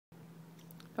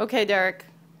Okay, Derek,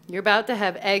 you're about to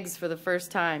have eggs for the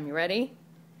first time. You ready?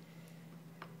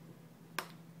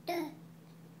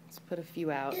 Let's put a few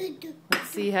out. Let's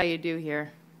see how you do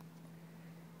here.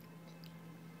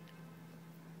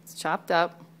 It's chopped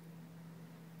up.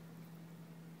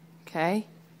 Okay.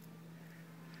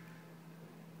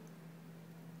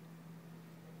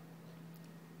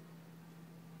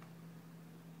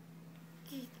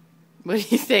 What do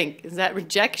you think? Is that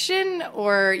rejection,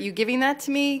 or are you giving that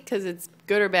to me because it's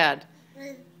good or bad?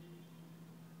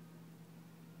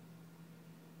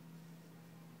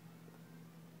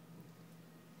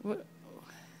 What?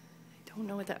 I don't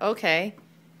know what that... Okay.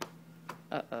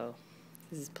 Uh-oh.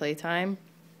 Is this playtime?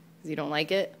 Because you don't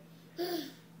like it?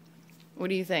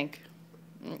 What do you think?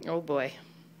 Oh, boy.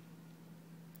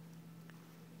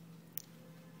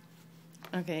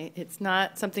 Okay, it's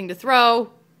not something to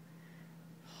throw.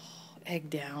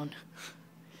 Egg down.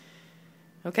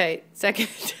 Okay, second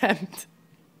attempt.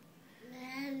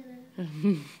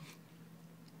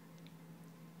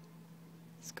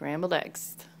 Scrambled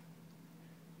eggs.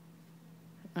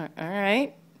 All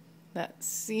right, that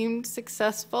seemed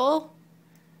successful.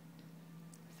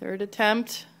 Third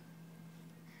attempt.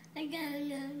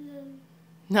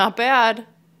 Not bad.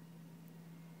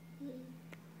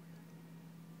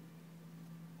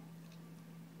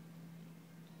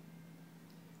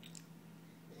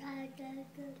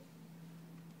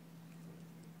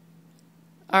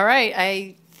 All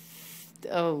right,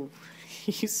 oh,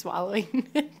 you swallowing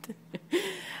it?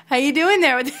 How you doing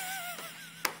there?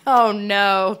 Oh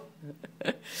no.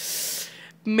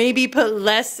 Maybe put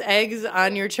less eggs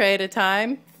on your tray at a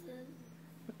time?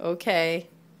 Okay.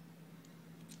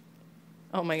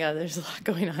 Oh my God, there's a lot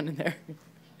going on in there.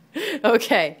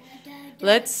 Okay,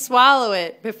 let's swallow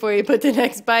it before you put the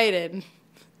next bite in.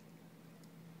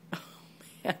 Oh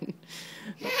man.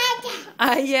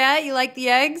 Yeah, you like the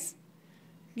eggs?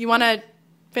 You want to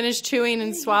finish chewing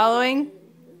and swallowing?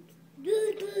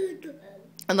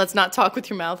 And let's not talk with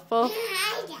your mouth full?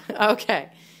 Okay.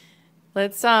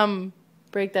 Let's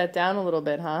break that down a little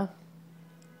bit, huh?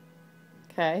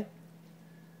 Okay.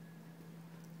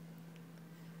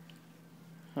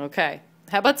 Okay.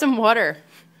 How about some water?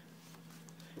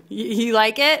 You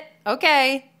like it?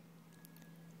 Okay.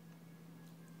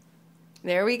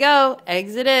 There we go.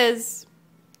 Eggs it is.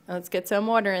 Let's get some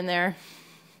water in there.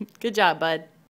 Good job, bud.